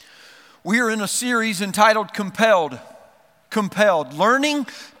We are in a series entitled Compelled, learning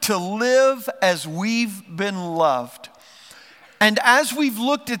to live as we've been loved. And as we've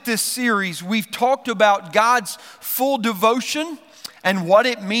looked at this series, we've talked about God's full devotion and what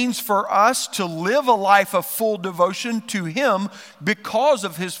it means for us to live a life of full devotion to Him because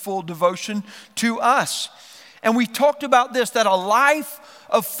of His full devotion to us. And we talked about this, that a life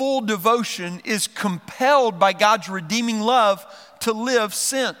of full devotion is compelled by God's redeeming love to live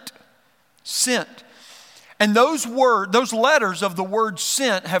sent. And those letters of the word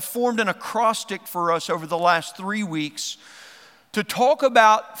sent have formed an acrostic for us over the last 3 weeks to talk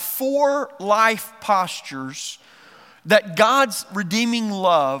about 4 life postures that God's redeeming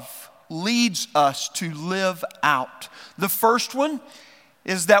love leads us to live out. The first one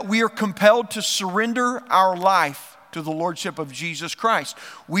is that we are compelled to surrender our life to the Lordship of Jesus Christ.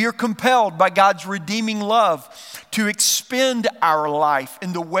 We are compelled by God's redeeming love to expend our life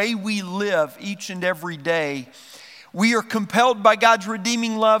in the way we live each and every day. We are compelled by God's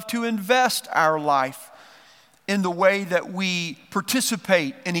redeeming love to invest our life in the way that we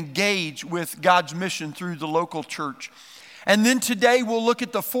participate and engage with God's mission through the local church. And then today we'll look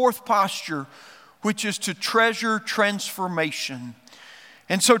at the 4th posture, which is to treasure transformation.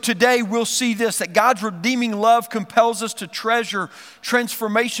 And so today we'll see this, that God's redeeming love compels us to treasure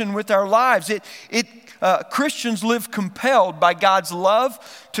transformation with our lives. Christians live compelled by God's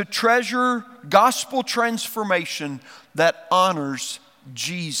love to treasure gospel transformation that honors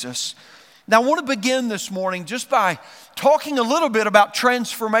Jesus. Now I want to begin this morning just by talking a little bit about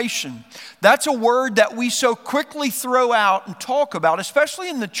transformation. That's a word that we so quickly throw out and talk about, especially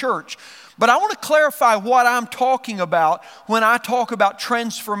in the church. But I want to clarify what I'm talking about when I talk about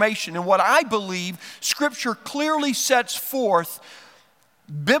transformation and what I believe Scripture clearly sets forth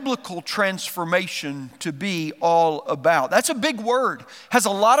biblical transformation to be all about. That's a big word, has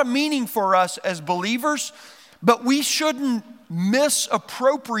a lot of meaning for us as believers, but we shouldn't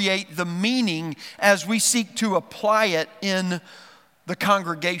misappropriate the meaning as we seek to apply it in the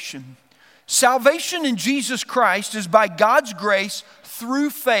congregation. Salvation in Jesus Christ is by God's grace through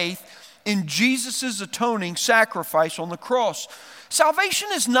faith in Jesus' atoning sacrifice on the cross. Salvation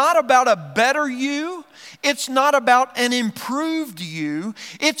is not about a better you. It's not about an improved you.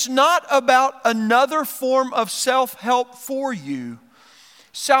 It's not about another form of self-help for you.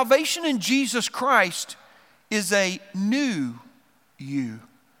 Salvation in Jesus Christ is a new you.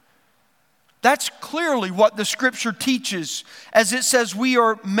 That's clearly what the Scripture teaches as it says we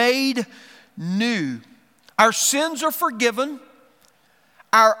are made new. Our sins are forgiven.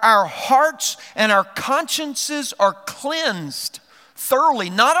 Our hearts and our consciences are cleansed thoroughly,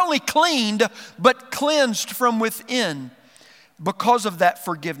 not only cleaned, but cleansed from within because of that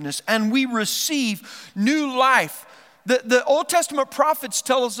forgiveness. And we receive new life. The Old Testament prophets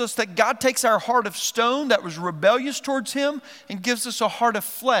tell us that God takes our heart of stone that was rebellious towards Him and gives us a heart of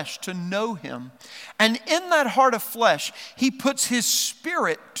flesh to know Him. And in that heart of flesh, He puts His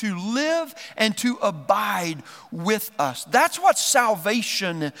Spirit to live and to abide with us. That's what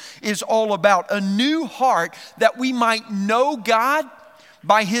salvation is all about. A new heart that we might know God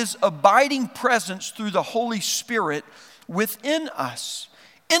by His abiding presence through the Holy Spirit within us.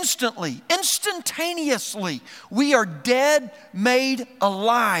 Instantaneously, we are dead, made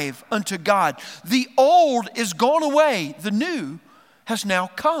alive unto God. The old is gone away. The new has now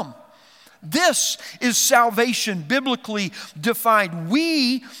come. This is salvation biblically defined.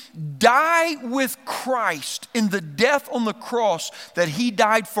 We die with Christ in the death on the cross that He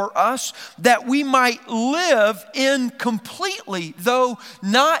died for us, that we might live in completely, though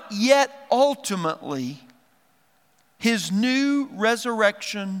not yet ultimately, His new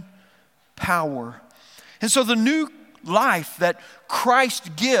resurrection power. And so the new life that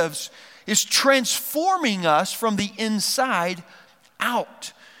Christ gives is transforming us from the inside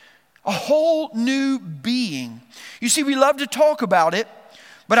out. A whole new being. You see, we love to talk about it,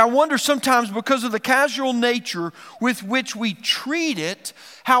 but I wonder sometimes because of the casual nature with which we treat it,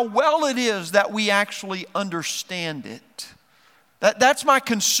 how well it is that we actually understand it. That's my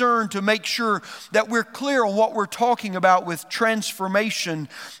concern, to make sure that we're clear on what we're talking about with transformation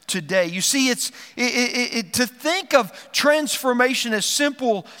today. You see, to think of transformation as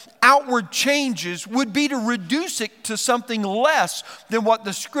simple outward changes would be to reduce it to something less than what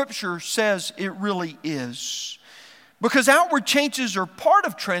the Scripture says it really is. Because outward changes are part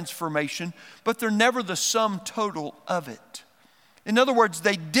of transformation, but they're never the sum total of it. In other words,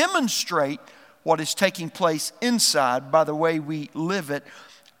 they demonstrate what is taking place inside by the way we live it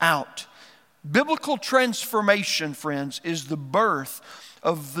out. Biblical transformation, friends, is the birth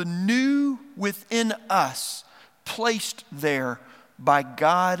of the new within us, placed there by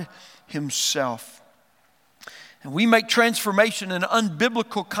God Himself. And we make transformation an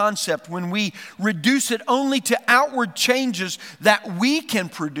unbiblical concept when we reduce it only to outward changes that we can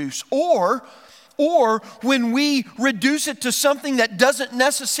produce, or when we reduce it to something that doesn't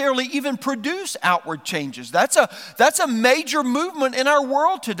necessarily even produce outward changes. That's a major movement in our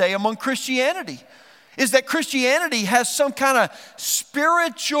world today among Christianity, is that Christianity has some kind of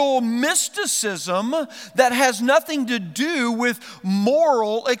spiritual mysticism that has nothing to do with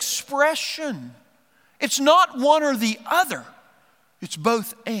moral expression. It's not one or the other. It's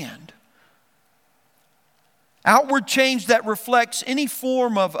both and. Outward change that reflects any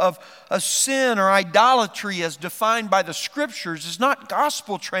form of a sin or idolatry as defined by the Scriptures is not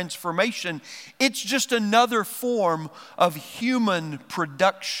gospel transformation. It's just another form of human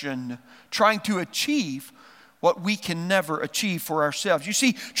production trying to achieve what we can never achieve for ourselves. You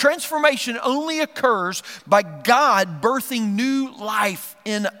see, transformation only occurs by God birthing new life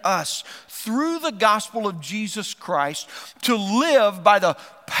in us through the gospel of Jesus Christ to live by the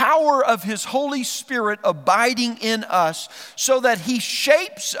power of His Holy Spirit abiding in us so that He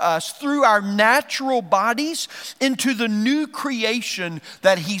shapes us through our natural bodies into the new creation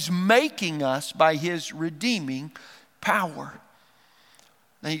that He's making us by His redeeming power.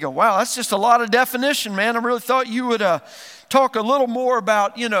 Now you go, wow, that's just a lot of definition, man. I really thought you would talk a little more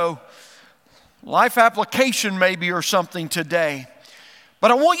about, life application maybe or something today.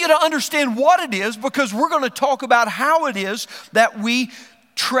 But I want you to understand what it is, because we're going to talk about how it is that we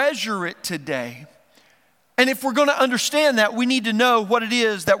treasure it today. And if we're going to understand that, we need to know what it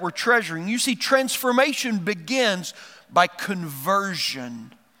is that we're treasuring. You see, transformation begins by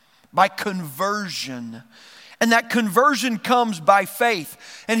conversion. By conversion. And that conversion comes by faith.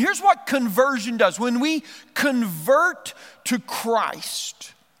 And here's what conversion does. When we convert to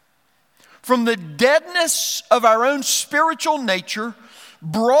Christ, from the deadness of our own spiritual nature,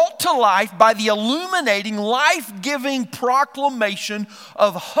 brought to life by the illuminating, life-giving proclamation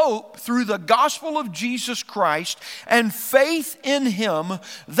of hope through the gospel of Jesus Christ and faith in Him,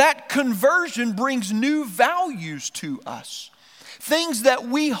 that conversion brings new values to us. Things that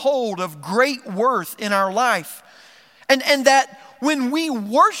we hold of great worth in our life. And that when we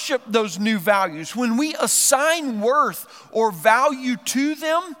worship those new values, when we assign worth or value to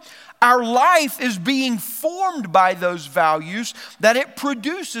them, our life is being formed by those values that it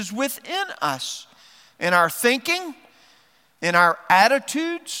produces within us. In our thinking, in our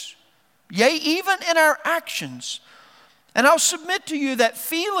attitudes, yea, even in our actions. And I'll submit to you that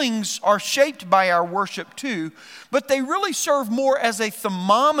feelings are shaped by our worship too, but they really serve more as a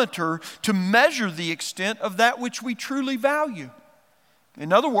thermometer to measure the extent of that which we truly value.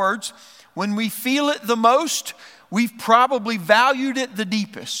 In other words, when we feel it the most, we've probably valued it the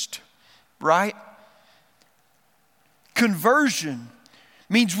deepest, right? Conversion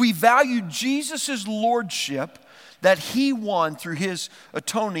means we value Jesus' lordship that He won through His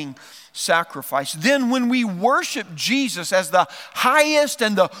atoning sacrifice. Then when we worship Jesus as the highest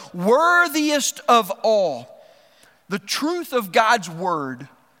and the worthiest of all, the truth of God's word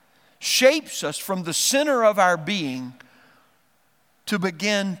shapes us from the center of our being to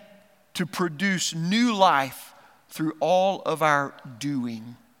begin to produce new life through all of our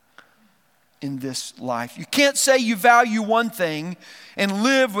doing in this life. You can't say you value one thing and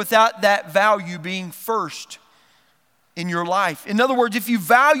live without that value being first in your life. In other words, if you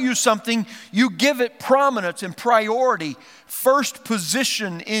value something, you give it prominence and priority, first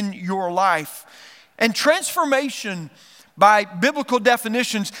position in your life. And transformation, by biblical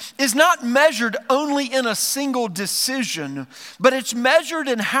definitions, is not measured only in a single decision, but it's measured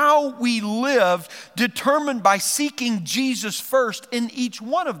in how we live, determined by seeking Jesus first in each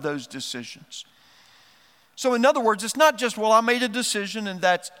one of those decisions. So in other words, it's not just, well, I made a decision and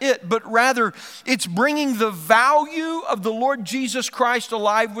that's it, but rather it's bringing the value of the Lord Jesus Christ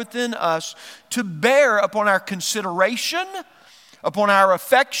alive within us to bear upon our consideration, upon our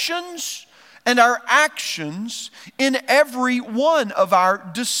affections, and our actions in every one of our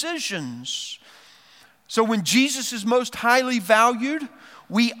decisions. So when Jesus is most highly valued,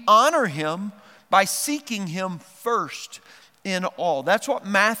 we honor Him by seeking Him first in all. That's what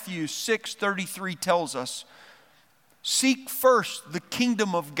Matthew 6:33 tells us. Seek first the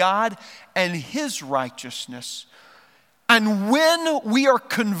kingdom of God and His righteousness. And when we are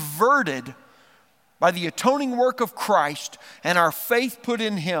converted by the atoning work of Christ and our faith put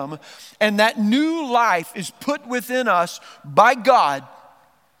in Him, and that new life is put within us by God,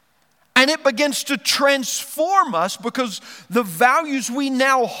 And it begins to transform us because the values we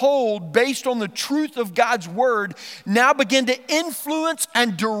now hold based on the truth of God's Word now begin to influence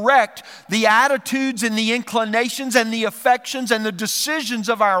and direct the attitudes and the inclinations and the affections and the decisions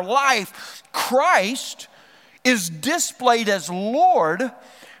of our life. Christ is displayed as Lord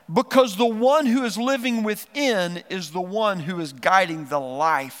because the one who is living within is the one who is guiding the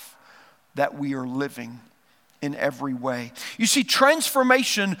life that we are living in every way. You see,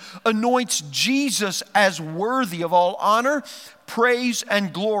 transformation anoints Jesus as worthy of all honor, praise,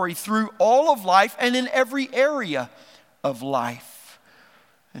 and glory through all of life and in every area of life.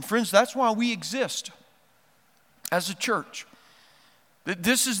 And friends, that's why we exist as a church.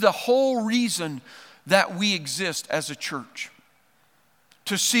 This is the whole reason that we exist as a church.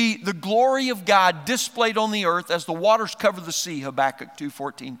 To see the glory of God displayed on the earth as the waters cover the sea, Habakkuk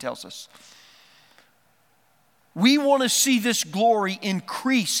 2:14 tells us. We want to see this glory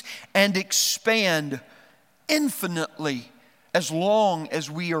increase and expand infinitely as long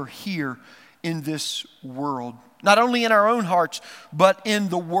as we are here in this world. Not only in our own hearts, but in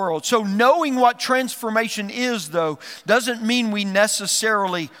the world. So knowing what transformation is, though, doesn't mean we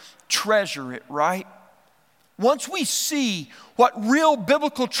necessarily treasure it, right? Once we see what real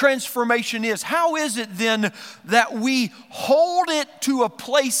biblical transformation is, how is it then that we hold it to a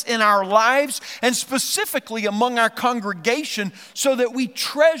place in our lives and specifically among our congregation so that we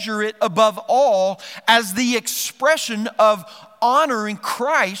treasure it above all as the expression of honoring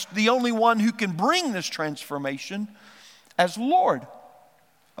Christ, the only one who can bring this transformation, as Lord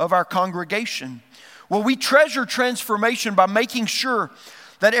of our congregation? Well, we treasure transformation by making sure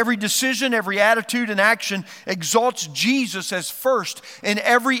that every decision, every attitude and action exalts Jesus as first in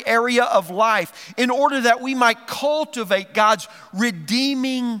every area of life in order that we might cultivate God's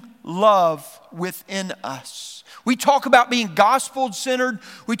redeeming love within us. We talk about being gospel-centered.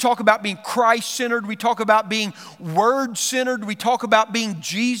 We talk about being Christ-centered. We talk about being word-centered. We talk about being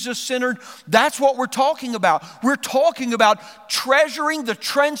Jesus-centered. That's what we're talking about. We're talking about treasuring the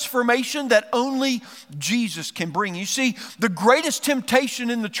transformation that only Jesus can bring. You see, the greatest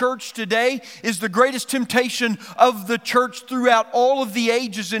temptation in the church today is the greatest temptation of the church throughout all of the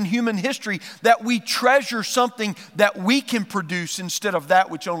ages in human history, that we treasure something that we can produce instead of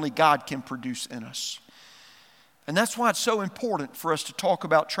that which only God can produce in us. And that's why it's so important for us to talk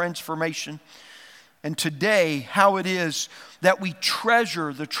about transformation. And today, how it is that we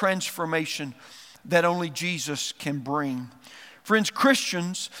treasure the transformation that only Jesus can bring. Friends,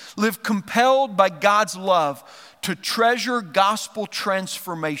 Christians live compelled by God's love to treasure gospel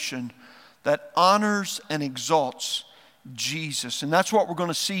transformation that honors and exalts Jesus. And that's what we're going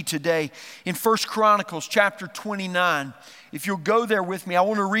to see today in 1 Chronicles chapter 29. If you'll go there with me, I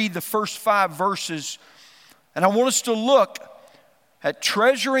want to read the first 5 verses. And I want us to look at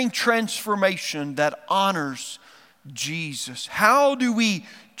treasuring transformation that honors Jesus. How do we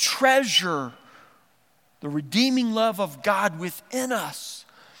treasure the redeeming love of God within us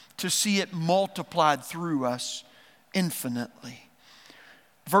to see it multiplied through us infinitely?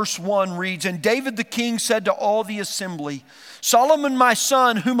 Verse 1 reads, "And David the king said to all the assembly, Solomon my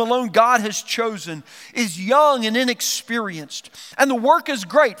son, whom alone God has chosen, is young and inexperienced. And the work is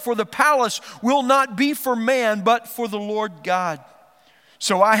great, for the palace will not be for man, but for the Lord God.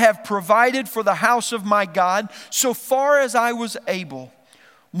 So I have provided for the house of my God, so far as I was able.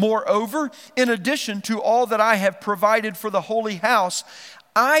 Moreover, in addition to all that I have provided for the holy house,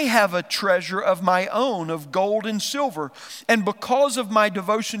 I have a treasure of my own of gold and silver, and because of my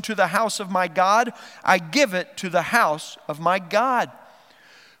devotion to the house of my God, I give it to the house of my God.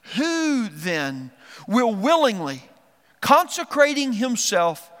 Who then will willingly, consecrating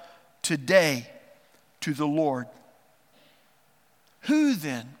himself today to the Lord? Who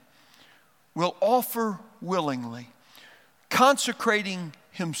then will offer willingly, consecrating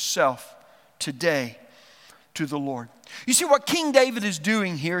himself today to the Lord?" You see what King David is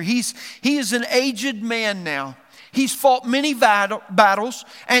doing here. He is an aged man now. He's fought many battles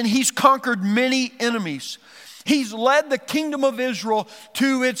and he's conquered many enemies. He's led the kingdom of Israel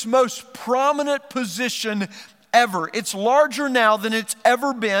to its most prominent position ever. It's larger now than it's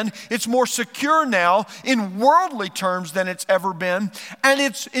ever been. It's more secure now in worldly terms than it's ever been. And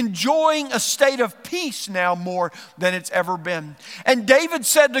it's enjoying a state of peace now more than it's ever been. And David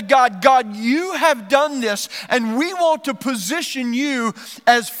said to God, "God, you have done this, and we want to position you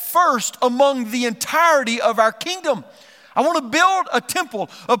as first among the entirety of our kingdom. I want to build a temple,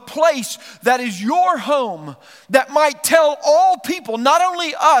 a place that is your home, that might tell all people, not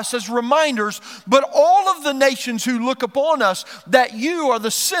only us as reminders, but all of the nations who look upon us, that you are the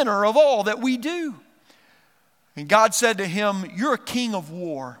center of all that we do." And God said to him, "You're a king of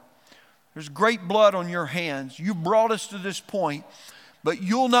war. There's great blood on your hands. You brought us to this point, but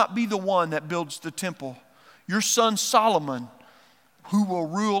you'll not be the one that builds the temple. Your son Solomon, who will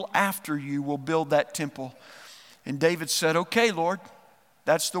rule after you, will build that temple. And David said, okay, Lord,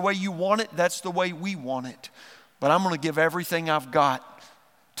 that's the way you want it. That's the way we want it. But I'm going to give everything I've got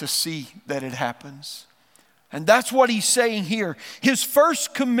to see that it happens. And that's what he's saying here. His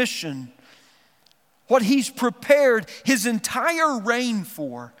first commission, what he's prepared his entire reign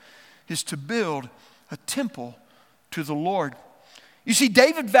for, is to build a temple to the Lord. You see,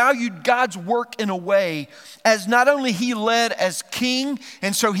 David valued God's work in a way as not only he led as king,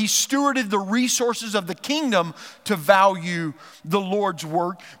 and so he stewarded the resources of the kingdom to value the Lord's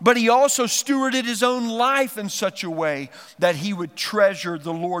work, but he also stewarded his own life in such a way that he would treasure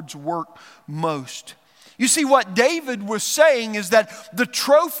the Lord's work most. You see, what David was saying is that the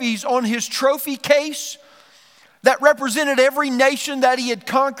trophies on his trophy case that represented every nation that he had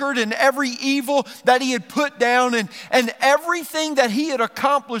conquered and every evil that he had put down and everything that he had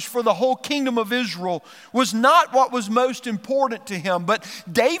accomplished for the whole kingdom of Israel was not what was most important to him. But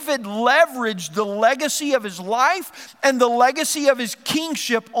David leveraged the legacy of his life and the legacy of his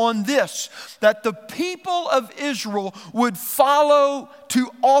kingship on this, that the people of Israel would follow to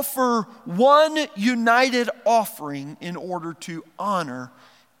offer one united offering in order to honor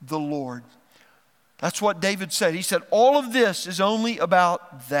the Lord. That's what David said. He said, all of this is only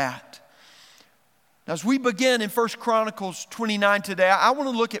about that. As we begin in 1 Chronicles 29 today, I want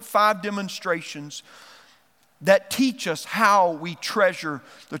to look at 5 demonstrations that teach us how we treasure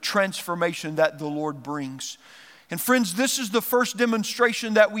the transformation that the Lord brings. And friends, this is the first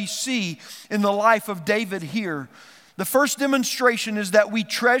demonstration that we see in the life of David here. The first demonstration is that we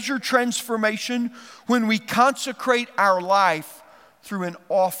treasure transformation when we consecrate our life through an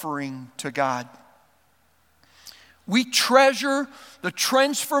offering to God. We treasure the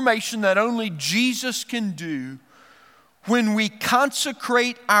transformation that only Jesus can do when we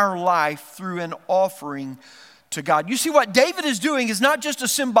consecrate our life through an offering to God. You see, what David is doing is not just a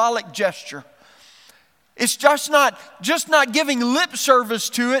symbolic gesture. It's just not giving lip service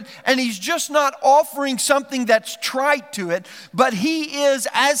to it, and he's just not offering something that's trite to it, but he is,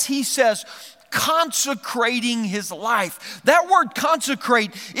 as he says, consecrating his life. That word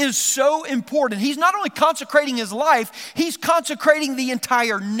consecrate is so important. He's not only consecrating his life, he's consecrating the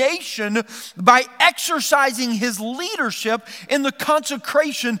entire nation by exercising his leadership in the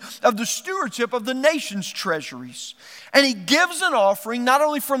consecration of the stewardship of the nation's treasuries. And he gives an offering not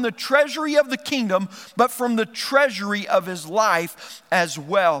only from the treasury of the kingdom, but from the treasury of his life as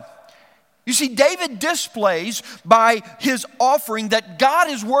well. You see, David displays by his offering that God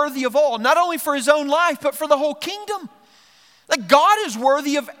is worthy of all, not only for his own life, but for the whole kingdom. That God is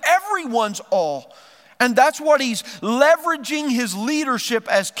worthy of everyone's all. And that's what he's leveraging his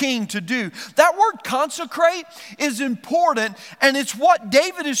leadership as king to do. That word consecrate is important, and it's what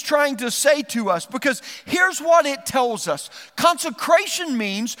David is trying to say to us, because here's what it tells us. Consecration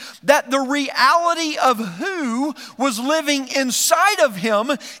means that the reality of who was living inside of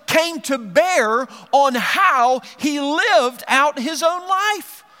him came to bear on how he lived out his own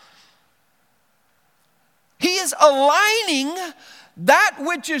life. He is aligning that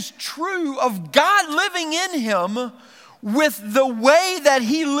which is true of God living in him with the way that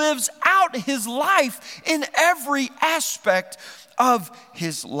he lives out his life in every aspect of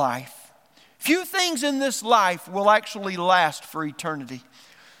his life. Few things in this life will actually last for eternity.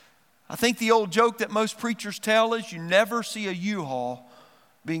 I think the old joke that most preachers tell is you never see a U-Haul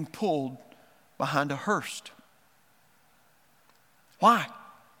being pulled behind a hearse. Why?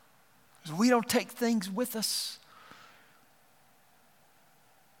 Because we don't take things with us.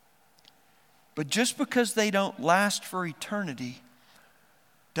 But just because they don't last for eternity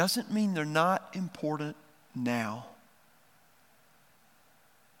doesn't mean they're not important now.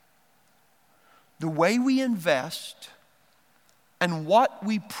 The way we invest and what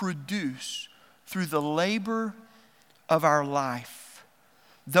we produce through the labor of our life,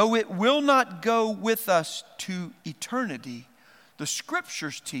 though it will not go with us to eternity, the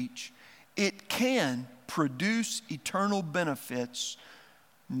scriptures teach it can produce eternal benefits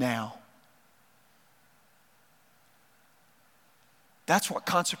now. That's what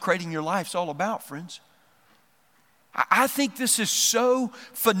consecrating your life's all about, friends. I think this is so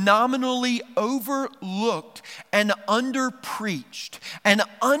phenomenally overlooked and underpreached and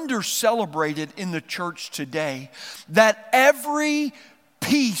under-celebrated in the church today, that every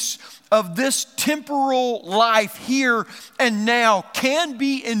piece of this temporal life here and now can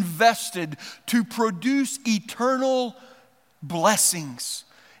be invested to produce eternal blessings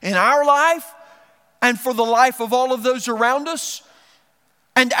in our life and for the life of all of those around us.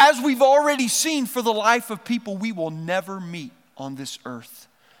 And as we've already seen, for the life of people we will never meet on this earth.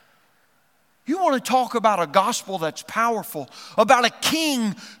 You want to talk about a gospel that's powerful, about a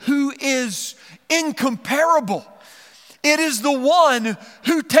king who is incomparable. It is the one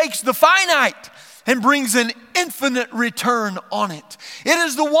who takes the finite and brings an infinite return on it. It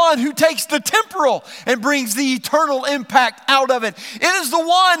is the one who takes the temporal and brings the eternal impact out of it. It is the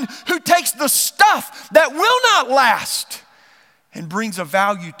one who takes the stuff that will not last and brings a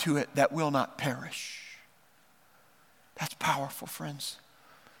value to it that will not perish. That's powerful, friends.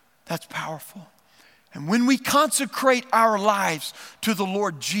 That's powerful. And when we consecrate our lives to the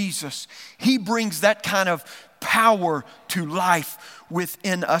Lord Jesus, He brings that kind of power to life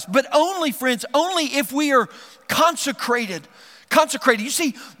within us. But only, friends, only if we are consecrated. Consecrated. You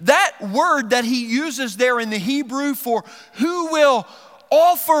see, that word that he uses there in the Hebrew for who will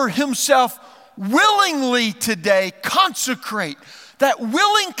offer himself willingly today, consecrate. That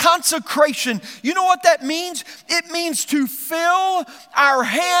willing consecration, you know what that means? It means to fill our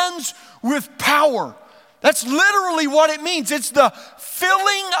hands with power. That's literally what it means. It's the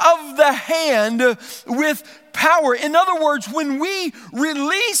filling of the hand with power. In other words, when we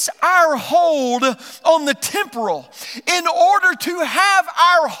release our hold on the temporal in order to have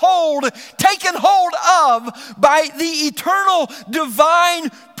our hold taken hold of by the eternal divine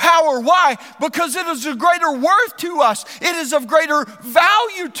power. Why? Because it is of greater worth to us. It is of greater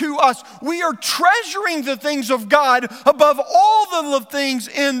value to us. We are treasuring the things of God above all the things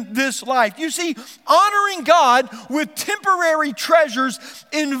in this life. You see, honoring God with temporary treasures,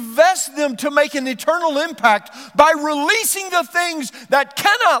 invest them to make an eternal impact by releasing the things that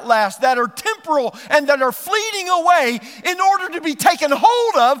cannot last, that are temporal and that are fleeting away in order to be taken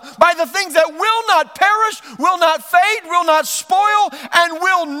hold of by the things that will not perish, will not fade, will not spoil, and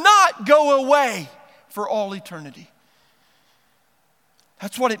will not go away for all eternity.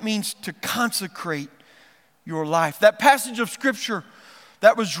 That's what it means to consecrate your life. That passage of Scripture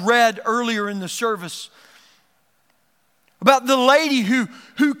that was read earlier in the service about the lady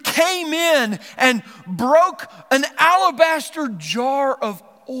who came in and broke an alabaster jar of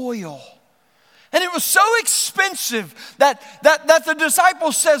oil. And it was so expensive that the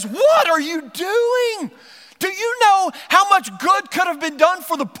disciple says, "What are you doing? Do you know how much good could have been done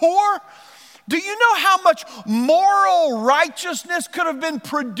for the poor? Do you know how much moral righteousness could have been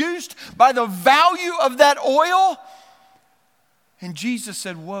produced by the value of that oil?" And Jesus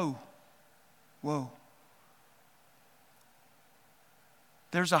said, "Whoa, whoa.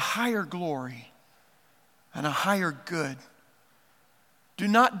 There's a higher glory and a higher good. Do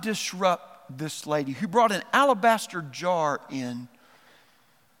not disrupt this lady who brought an alabaster jar in."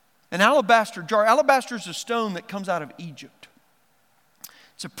 An alabaster jar. Alabaster is a stone that comes out of Egypt.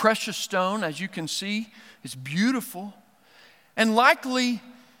 It's a precious stone, as you can see. It's beautiful. And likely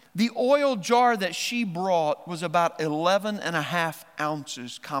the oil jar that she brought was about 11.5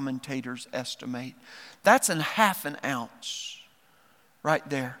 ounces, commentators estimate. That's in half an ounce right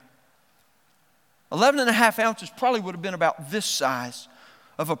there. 11.5 ounces probably would have been about this size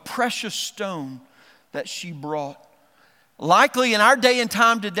of a precious stone that she brought. Likely in our day and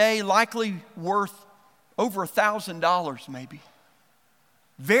time today, likely worth over $1,000 maybe.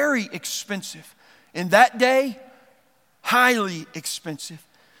 Very expensive. In that day, highly expensive.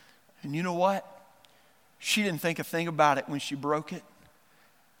 And you know what? She didn't think a thing about it when she broke it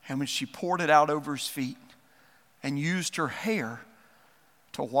and when she poured it out over his feet and used her hair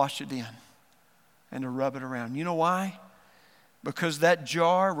to wash it in and to rub it around. You know why? Because that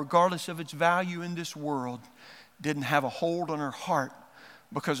jar, regardless of its value in this world, didn't have a hold on her heart,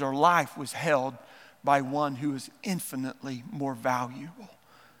 because her life was held by one who is infinitely more valuable.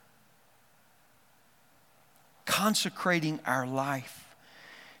 Consecrating our life.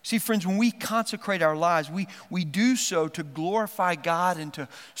 See, friends, when we consecrate our lives, we do so to glorify God and to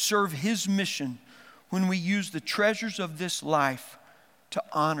serve His mission when we use the treasures of this life to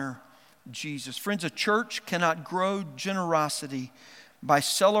honor Jesus. Friends, a church cannot grow generosity by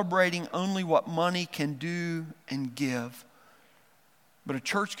celebrating only what money can do and give. But a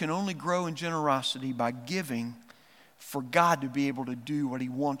church can only grow in generosity by giving for God to be able to do what He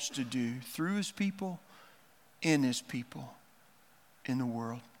wants to do through His people, in His people, in the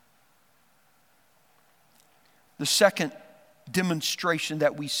world. The second demonstration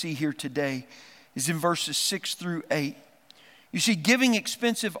that we see here today is in verses 6 through 8. You see, giving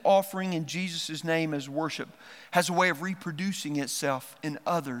expensive offering in Jesus' name as worship has a way of reproducing itself in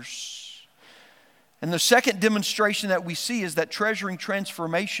others. And the second demonstration that we see is that treasuring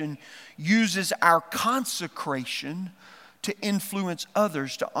transformation uses our consecration to influence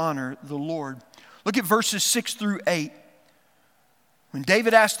others to honor the Lord. Look at verses 6 through 8. When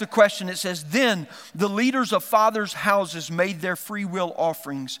David asked the question, it says, "Then the leaders of fathers' houses made their free will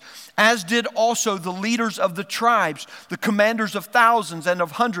offerings, as did also the leaders of the tribes, the commanders of thousands and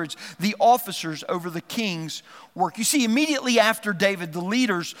of hundreds, the officers over the king's work." You see, immediately after David, the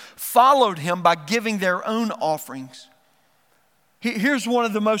leaders followed him by giving their own offerings. Here's one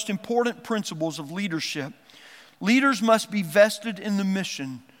of the most important principles of leadership. Leaders must be vested in the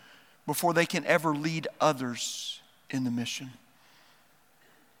mission before they can ever lead others in the mission.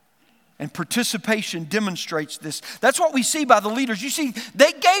 And participation demonstrates this. That's what we see by the leaders. You see,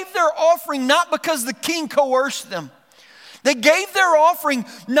 they gave their offering not because the king coerced them. They gave their offering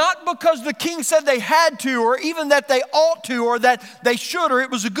not because the king said they had to, or even that they ought to, or that they should, or it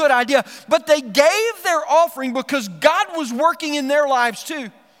was a good idea. But they gave their offering because God was working in their lives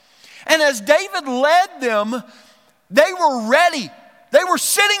too. And as David led them, they were ready. They were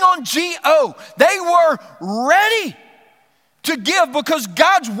sitting on GO. They were ready to give because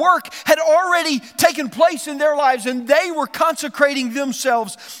God's work had already taken place in their lives, and they were consecrating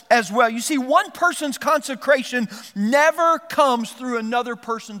themselves as well. You see, one person's consecration never comes through another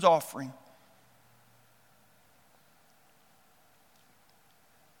person's offering.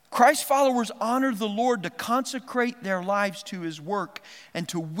 Christ's followers honor the Lord to consecrate their lives to His work and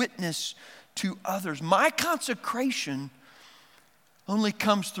to witness to others. My consecration only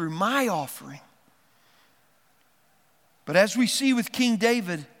comes through my offering. But as we see with King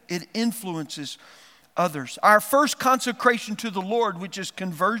David, it influences others. Our first consecration to the Lord, which is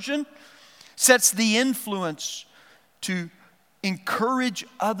conversion, sets the influence to encourage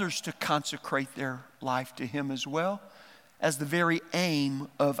others to consecrate their life to Him as well as the very aim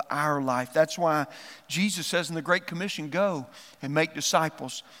of our life. That's why Jesus says in the Great Commission, "Go and make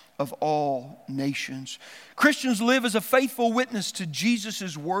disciples of all nations." Christians live as a faithful witness to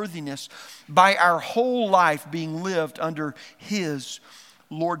Jesus' worthiness by our whole life being lived under His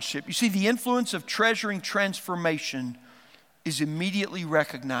lordship. You see, the influence of treasuring transformation is immediately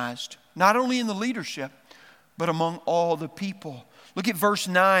recognized, not only in the leadership, but among all the people. Look at verse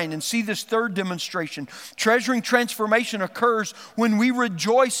 9 and see this third demonstration. Treasuring transformation occurs when we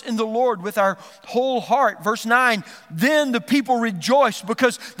rejoice in the Lord with our whole heart. Verse 9, "Then the people rejoiced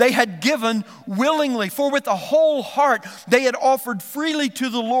because they had given willingly, for with a whole heart they had offered freely to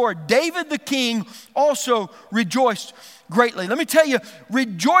the Lord." David the king also rejoiced greatly. Let me tell you,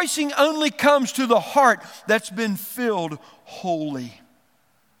 rejoicing only comes to the heart that's been filled wholly.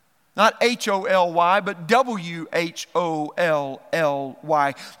 Not H-O-L-Y, but W-H-O-L-L-Y.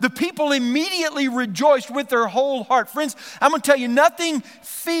 The people immediately rejoiced with their whole heart. Friends, I'm going to tell you, nothing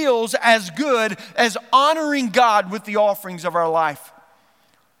feels as good as honoring God with the offerings of our life.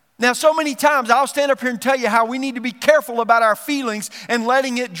 Now, so many times I'll stand up here and tell you how we need to be careful about our feelings and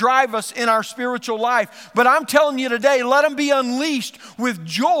letting it drive us in our spiritual life. But I'm telling you today, let them be unleashed with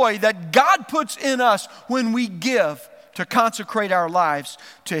joy that God puts in us when we give to consecrate our lives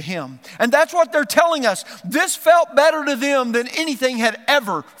to Him. And that's what they're telling us. This felt better to them than anything had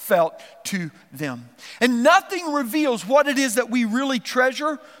ever felt to them. And nothing reveals what it is that we really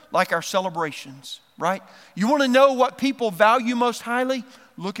treasure like our celebrations, right? You want to know what people value most highly?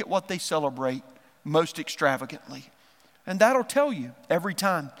 Look at what they celebrate most extravagantly. And that'll tell you every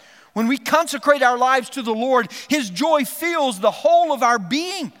time. When we consecrate our lives to the Lord, His joy fills the whole of our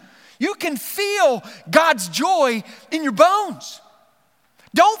being. You can feel God's joy in your bones.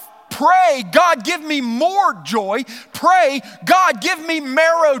 Don't pray, "God, give me more joy." Pray, "God, give me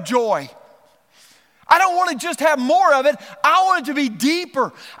marrow joy." I don't want to just have more of it. I want it to be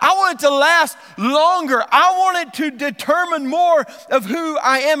deeper. I want it to last longer. I want it to determine more of who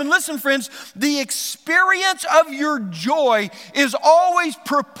I am. And listen, friends, the experience of your joy is always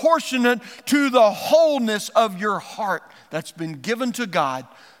proportionate to the wholeness of your heart that's been given to God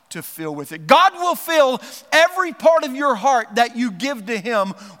to fill with it. God will fill every part of your heart that you give to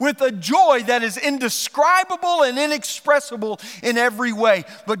Him with a joy that is indescribable and inexpressible in every way.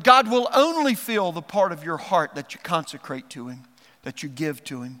 But God will only fill the part of your heart that you consecrate to Him, that you give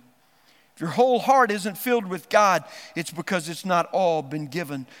to Him. If your whole heart isn't filled with God, it's because it's not all been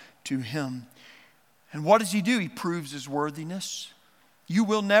given to Him. And what does He do? He proves His worthiness. You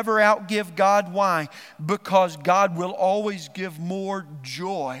will never outgive God. Why? Because God will always give more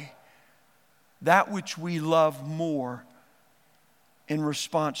joy, that which we love more, in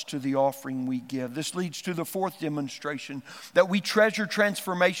response to the offering we give. This leads to the fourth demonstration, that we treasure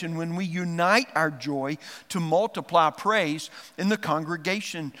transformation when we unite our joy to multiply praise in the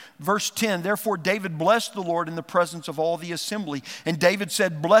congregation. Verse 10, "Therefore David blessed the Lord in the presence of all the assembly. And David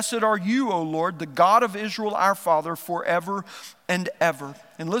said, 'Blessed are you, O Lord, the God of Israel our Father, forever and ever.'"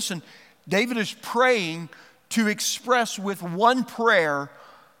 And listen, David is praying to express with one prayer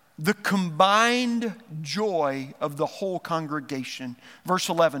the combined joy of the whole congregation. Verse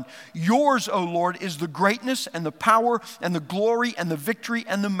 11, yours, O Lord, is the greatness and the power and the glory and the victory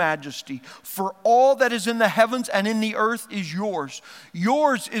and the majesty. For all that is in the heavens and in the earth is yours.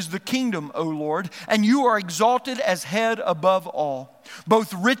 Yours is the kingdom, O Lord, and you are exalted as head above all.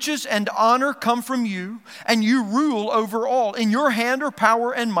 Both riches and honor come from you, and you rule over all. In your hand are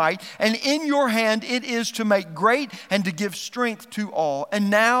power and might, and in your hand it is to make great and to give strength to all. And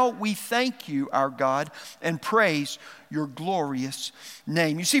now we thank you, our God, and praise your glorious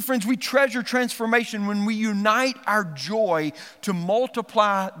name. You see, friends, we treasure transformation when we unite our joy to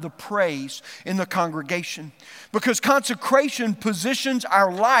multiply the praise in the congregation. Because consecration positions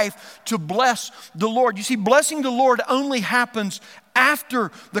our life to bless the Lord. You see, blessing the Lord only happens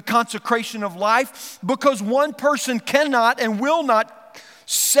after the consecration of life, because one person cannot and will not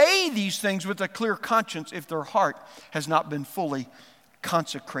say these things with a clear conscience if their heart has not been fully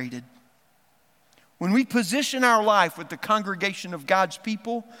consecrated. When we position our life with the congregation of God's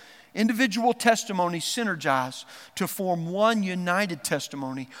people, individual testimonies synergize to form one united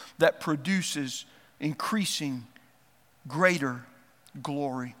testimony that produces increasing greater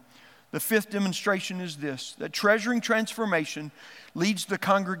glory. The fifth demonstration is this, that treasuring transformation leads the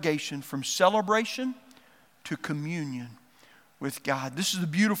congregation from celebration to communion with God. This is the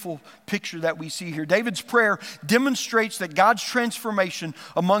beautiful picture that we see here. David's prayer demonstrates that God's transformation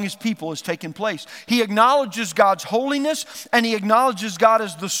among his people has taken place. He acknowledges God's holiness, and he acknowledges God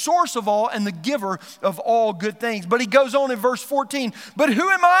as the source of all and the giver of all good things. But he goes on in verse 14, but who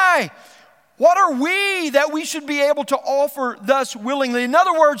am I? What are we that we should be able to offer thus willingly? In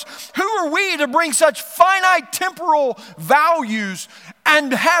other words, who are we to bring such finite temporal values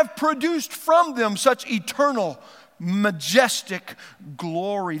and have produced from them such eternal, majestic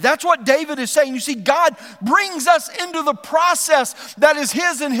glory? That's what David is saying. You see, God brings us into the process that is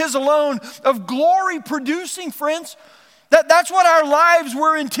his and his alone of glory producing, friends. That's what our lives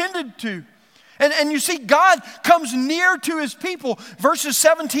were intended to. And you see, God comes near to his people. Verses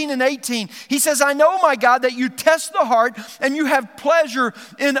 17 and 18, he says, I know, my God, that you test the heart and you have pleasure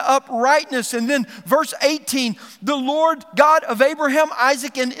in uprightness. And then verse 18, the Lord God of Abraham,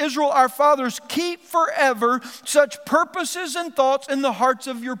 Isaac, and Israel, our fathers, keep forever such purposes and thoughts in the hearts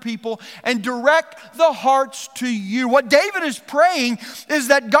of your people and direct the hearts to you. What David is praying is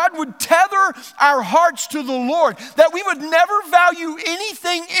that God would tether our hearts to the Lord, that we would never value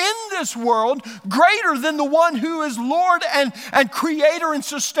anything in this world greater than the one who is Lord and creator and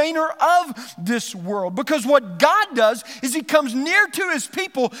sustainer of this world. Because what God does is he comes near to his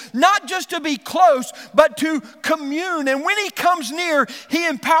people, not just to be close, but to commune. And when he comes near, he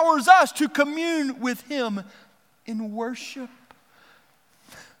empowers us to commune with him in worship.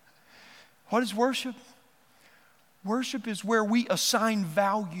 What is worship? Worship is where we assign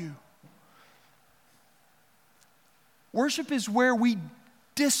value. Worship is where we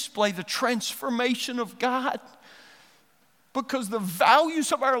display the transformation of God, because the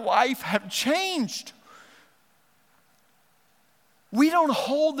values of our life have changed. We don't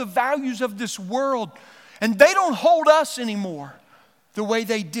hold the values of this world, and they don't hold us anymore the way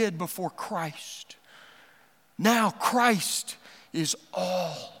they did before Christ. Now Christ is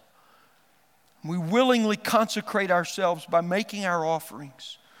all. We willingly consecrate ourselves by making our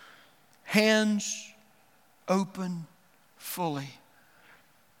offerings, hands open fully.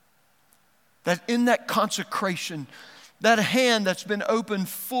 That in that consecration, that hand that's been opened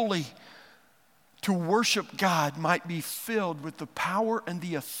fully to worship God might be filled with the power and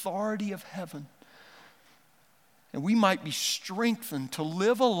the authority of heaven. And we might be strengthened to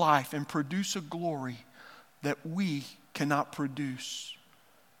live a life and produce a glory that we cannot produce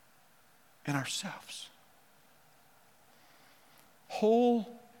in ourselves.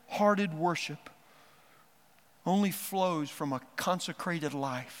 Wholehearted worship only flows from a consecrated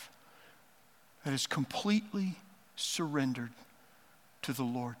life that is completely surrendered to the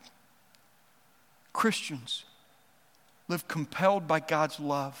Lord. Christians live compelled by God's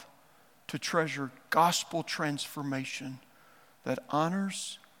love to treasure gospel transformation that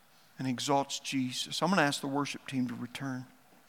honors and exalts Jesus. I'm going to ask the worship team to return.